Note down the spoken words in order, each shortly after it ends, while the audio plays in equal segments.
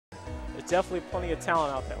There's definitely plenty of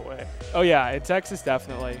talent out that way. Oh, yeah, in Texas,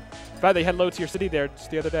 definitely. In fact, they had Low Tier City there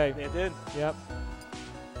just the other day. They did. Yep.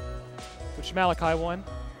 Which Malachi won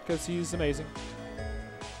because he's amazing.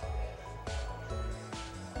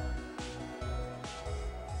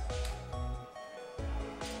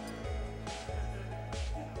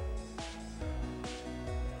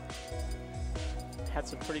 Had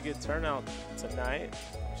some pretty good turnout tonight,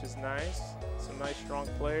 which is nice. Some nice, strong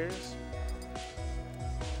players.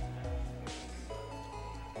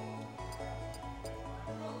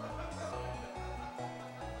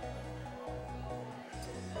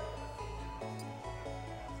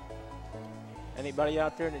 Anybody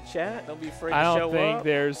out there in the chat? Don't be afraid to show up. I don't think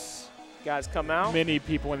there's guys come out. many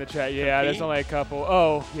people in the chat. Yeah, Compete. there's only a couple.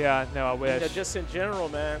 Oh, yeah, no, I wish. You know, just in general,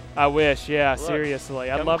 man. I wish, yeah, Look, seriously.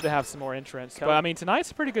 I'd love to have some more entrants. But, I mean, tonight's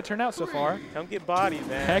a pretty good turnout so far. Come get bodied,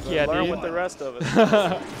 man. Heck yeah, Learn dude. with the rest of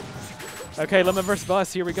us. Okay, Lemon versus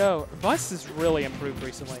Bus. Here we go. Bus has really improved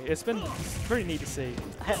recently. It's been pretty neat to see.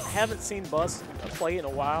 Haven't seen Bus play in a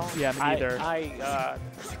while. Yeah, me neither. I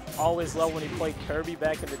always loved when he played Kirby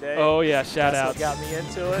back in the day. Oh, yeah, shout out. That's what got me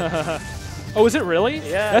into it. Oh, is it really?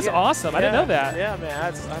 Yeah. That's awesome. I didn't know that. Yeah,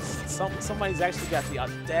 man. Somebody's actually got the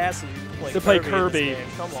audacity to play Kirby. Kirby.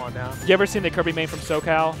 Come on now. You ever seen the Kirby main from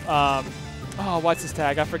SoCal? Oh, what's his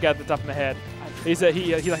tag? I forgot the top of my head. He's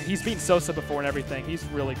beaten Sosa before and everything. He's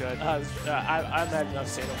really good. I imagine I've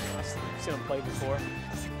seen him play before.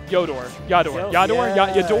 Yodor.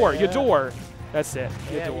 That's it.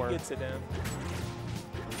 Yeah, Yodor. he gets it in.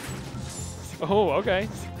 Oh, okay.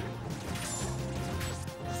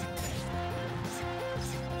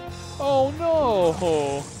 Oh no!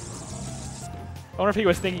 I wonder if he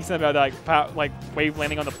was thinking something about like wave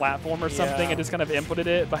landing on the platform or something and just kind of inputted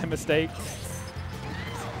it by mistake.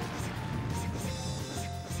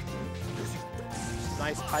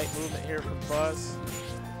 Nice tight movement here from Buzz.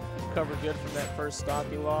 Covered good from that first stop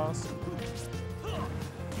he lost.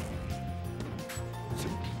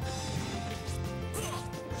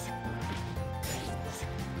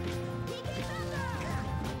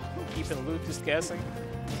 Keeping Lucas guessing,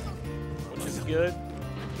 which is good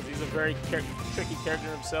because he's a very tricky character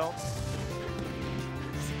himself.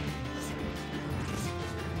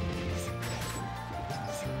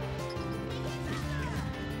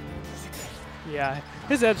 Yeah,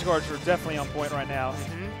 his edge guards are definitely on point right now.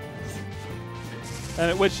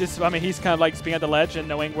 And which is, I mean, he's kind of like being at the ledge and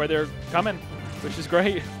knowing where they're coming, which is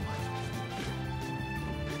great.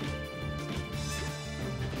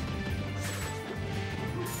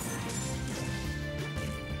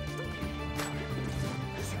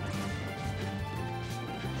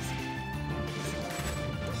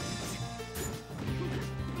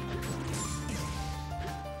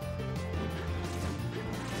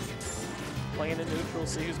 Playing in neutral,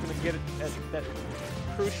 see who's going to get it that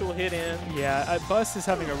crucial hit in. Yeah, Bus is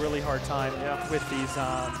having a really hard time with these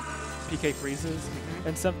PK freezes.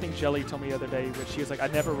 And something Jelly told me the other day, which she was like, I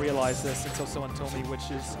never realized this until someone told me,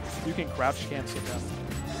 which is you can crouch cancel them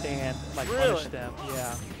and like punish them.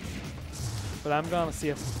 Yeah. But I'm going to see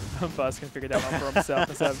if Bus can figure that out for himself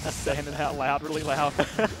instead of just saying it out loud, really loud.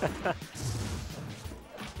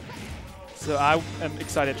 So I am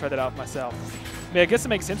excited to try that out myself. I mean, I guess it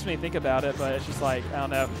makes sense when you think about it, but it's just like, I don't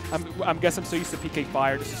know. I guess I'm so used to PK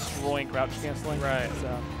Fire just destroying crouch canceling. Right.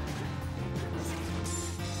 So.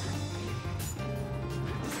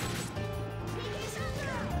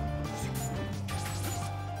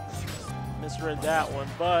 Misread that one,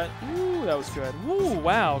 but Ooh, that was good. Ooh,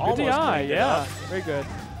 wow. Good Almost DI. cleaned it Yeah. up. Very good.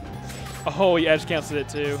 Oh, he edge canceled it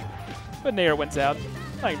too. But Nair wins out.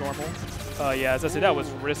 Like normal. Yeah, as I said, that was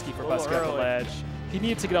risky for Bus to get on the ledge. He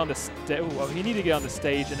needed to get on the he needed to get on the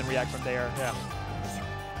stage and then react from there. yeah.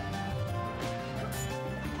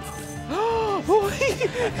 Oh, he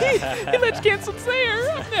ledge canceled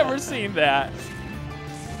there. I've never seen that.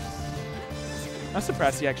 I'm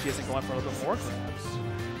surprised he actually isn't going for a little bit more grabs.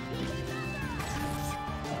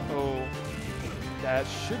 Oh, that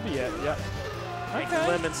should be it. Yep. Okay.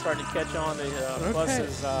 Lemon's starting to catch on to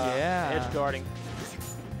Bus's edge guarding.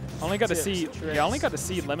 Only got to see, I only got to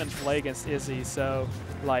see Lemon play against Izzy, so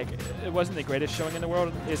like it wasn't the greatest showing in the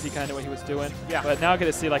world. Izzy kind of knew what he was doing. Yeah. But now I get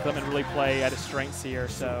to see like Lemon really play at his strengths here.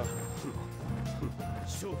 So.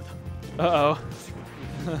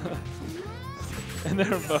 And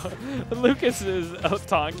they're both. Lucas's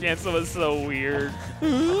taunt cancel was so weird.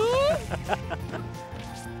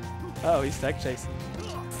 Oh, he's tech chasing.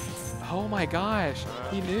 Oh my gosh,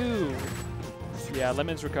 he knew. Yeah,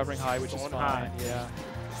 Lemon's recovering high, which is fine. Yeah.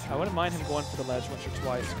 I wouldn't mind him going for the ledge once or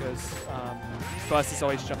twice because Bus is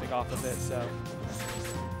always jumping off of it. So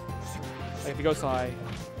like if he goes high,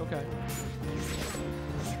 okay.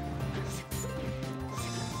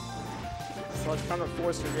 Well, it's kind of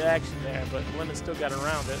forced a reaction there, but Lemon still got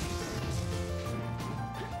around it.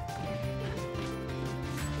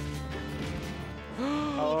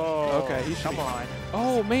 Oh, okay, he should be fine.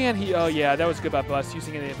 Oh man, oh yeah, that was good by Bus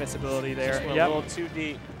using the invincibility there. Just went a little too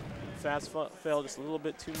deep. Fast fell just a little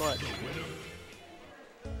bit too much.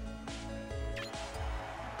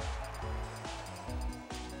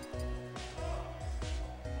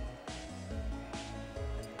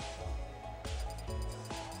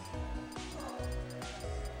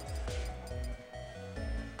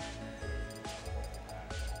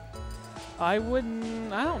 I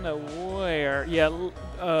don't know where. Yeah,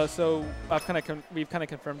 so we've kind of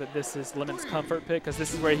confirmed that this is Lemon's comfort pick because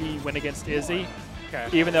this is where he went against Izzy. Okay.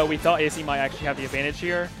 Even though we thought Izzy might actually have the advantage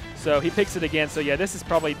here. So he picks it again. So yeah, this is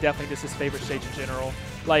probably definitely just his favorite stage in general.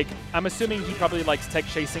 Like, I'm assuming he probably likes tech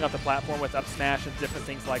chasing off the platform with up smash and different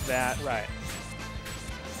things like that. Right.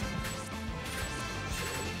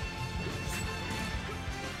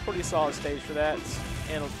 Pretty solid stage for that.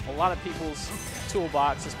 And a lot of people's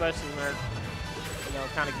toolbox, especially when they're, you know,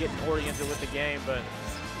 kind of getting oriented with the game. But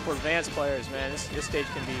for advanced players, man, this stage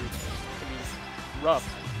can be rough.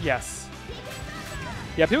 Yes.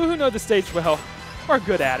 Yeah, people who know the stage well are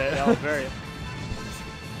good at it. Yeah, very.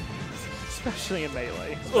 Especially in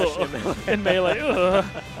Melee. Especially in Melee. In Melee. Ugh.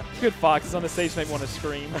 Good foxes on the stage make me want to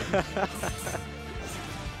scream.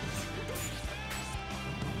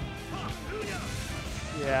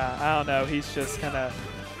 Yeah, I don't know. He's just kind of...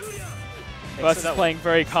 Bus is playing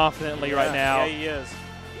very confidently right now. Yeah, he is.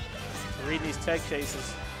 Reading these tech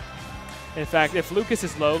chases. In fact, if Lucas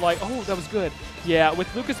is low, like, oh, that was good. Yeah,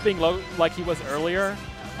 with Lucas being low like he was earlier,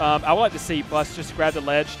 I would like to see Bus just grab the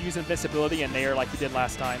ledge, use invincibility, and nair like he did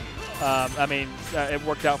last time. I mean, it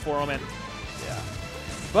worked out for him. And yeah,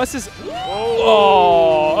 Bus is...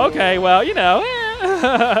 Oh, okay, well, you know.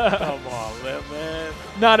 Come on, man.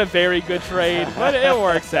 Not a very good trade, but it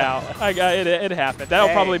works out. It happened. That'll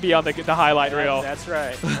probably be on the highlight reel. That's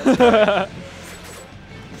right. That's right.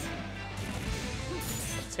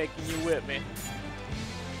 I'm taking you with me.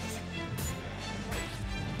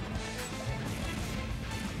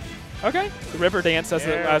 Okay, the river dance, as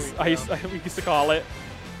we used to call it.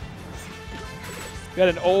 We had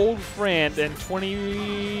an old friend in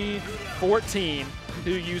 2014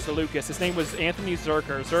 who used the Lucas. His name was Anthony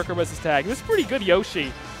Zerker. Zerker was his tag. He was pretty good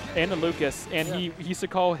Yoshi and the Lucas, and he used to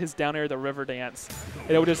call his down air the river dance.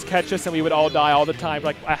 And it would just catch us, and we would all die all the time.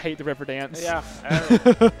 Like, I hate the river dance. Yeah,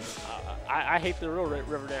 I hate the real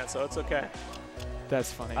river dance, so it's okay.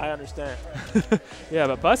 That's funny. I understand. Yeah,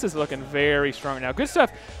 but Bus is looking very strong now. Good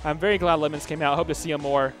stuff. I'm very glad Lemons came out. I hope to see him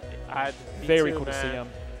more. Very cool to see him.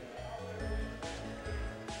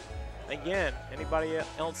 Again, anybody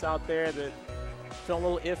else out there that feeling a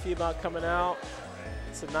little iffy about coming out,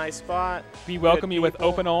 it's a nice spot. We welcome you with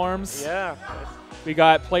open arms. Yeah. We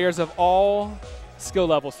got players of all skill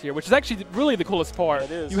levels here, which is actually really the coolest part.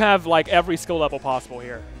 It is. You have like every skill level possible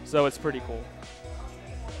here, so it's pretty cool.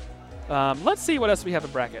 Let's see what else we have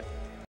in bracket.